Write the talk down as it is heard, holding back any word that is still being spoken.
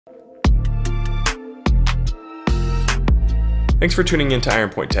Thanks for tuning in to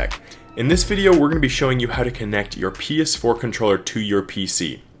Iron Point Tech. In this video, we're going to be showing you how to connect your PS4 controller to your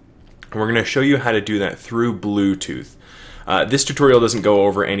PC. And we're going to show you how to do that through Bluetooth. This tutorial doesn't go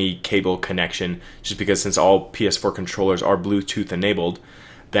over any cable connection, just because since all PS4 controllers are Bluetooth enabled,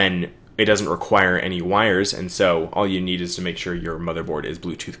 then it doesn't require any wires, and so all you need is to make sure your motherboard is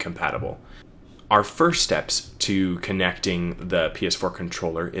Bluetooth compatible. Our first steps to connecting the PS4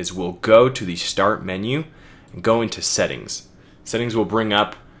 controller is we'll go to the Start menu and go into Settings. Settings will bring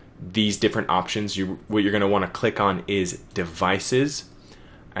up these different options. What you're going to want to click on is Devices,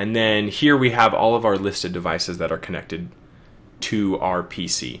 and then here we have all of our listed devices that are connected to our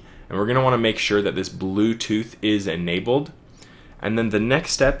PC, and we're going to want to make sure that this Bluetooth is enabled. And then the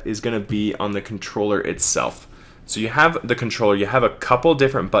next step is going to be on the controller itself. So you have the controller, you have a couple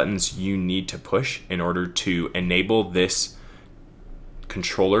different buttons you need to push in order to enable this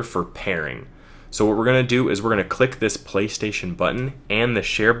controller for pairing. So what we're going to do is we're going to click this PlayStation button and the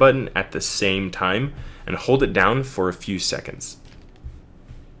share button at the same time and hold it down for a few seconds.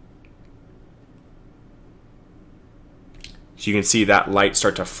 So you can see that light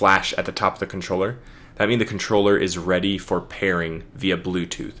start to flash at the top of the controller. That means the controller is ready for pairing via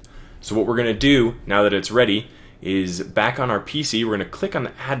Bluetooth. So what we're going to do now that it's ready is back on our PC, we're going to click on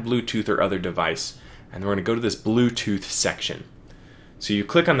the Add Bluetooth or Other Device, and we're going to go to this Bluetooth section. So you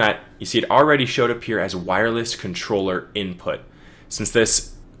click on that, you see it already showed up here as wireless controller input. Since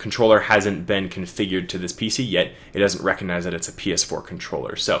this controller hasn't been configured to this PC yet, it doesn't recognize that it's a PS4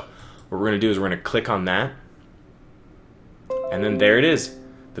 controller. So what we're going to do is we're going to click on that, and then there it is.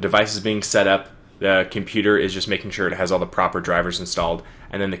 The device is being set up. The computer is just making sure it has all the proper drivers installed,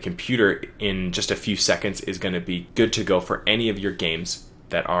 and then the computer in just a few seconds is going to be good to go for any of your games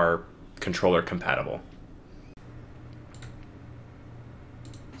that are controller compatible.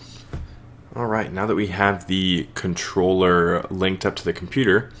 Alright, now that we have the controller linked up to the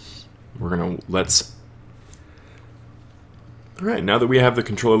computer, Alright, now that we have the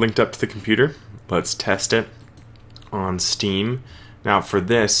controller linked up to the computer, let's test it on Steam. Now for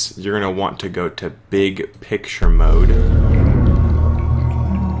this, you're going to want to go to Big Picture mode.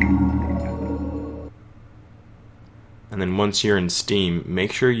 And then once you're in Steam,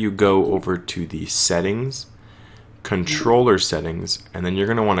 make sure you go over to the Settings, Controller Settings, and then you're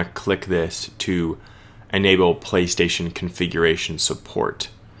going to want to click this to enable PlayStation configuration support.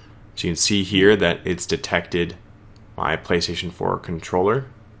 So you can see here that it's detected my PlayStation 4 controller,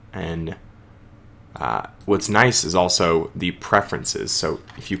 and what's nice is also the preferences. So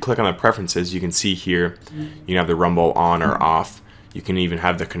if you click on the preferences, you can see here you can have the rumble on or off. You can even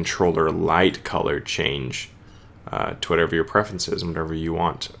have the controller light color change to whatever your preference is and whatever you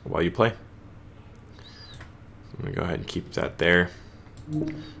want while you play. I'm going to go ahead and keep that there.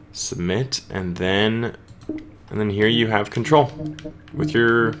 Submit, and then here you have control with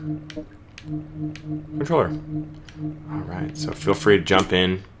your controller. Alright, so feel free to jump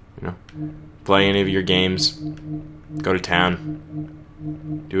in, play any of your games, go to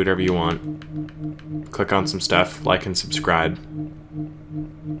town, do whatever you want, click on some stuff, like and subscribe.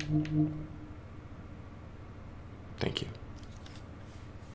 Thank you.